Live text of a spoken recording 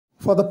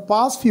For the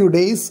past few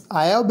days,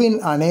 I have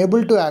been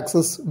unable to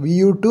access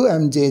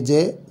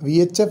VU2MJJ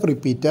VHF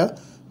repeater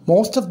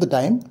most of the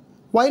time,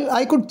 while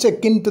I could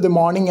check into the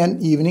morning and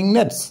evening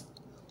nets.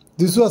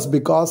 This was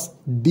because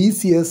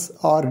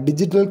DCS or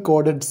Digital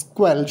Coded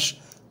Squelch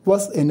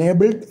was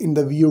enabled in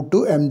the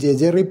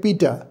VU2MJJ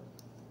repeater.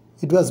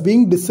 It was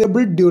being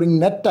disabled during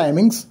net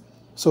timings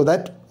so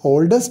that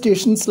older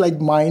stations like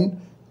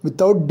mine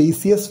without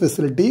DCS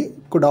facility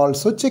could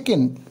also check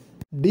in.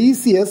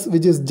 DCS,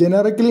 which is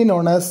generically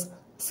known as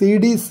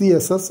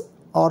CDCSS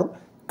or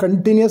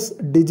Continuous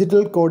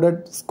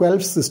Digital-Coded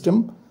Squelch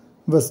System,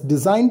 was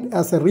designed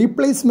as a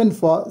replacement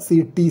for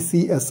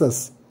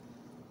CTCSS.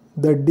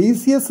 The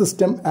DCS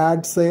system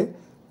adds a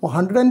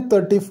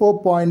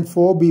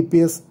 134.4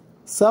 bps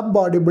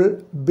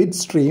sub-audible bit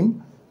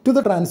stream to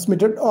the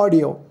transmitted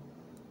audio.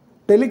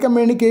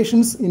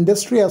 Telecommunications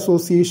Industry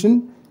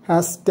Association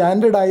has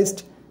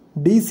standardized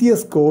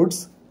DCS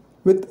codes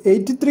with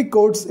 83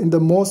 codes in the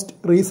most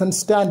recent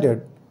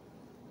standard.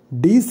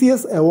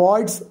 DCS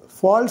avoids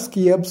false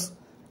keyups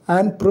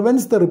and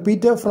prevents the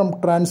repeater from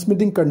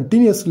transmitting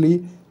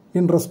continuously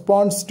in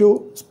response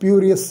to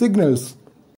spurious signals.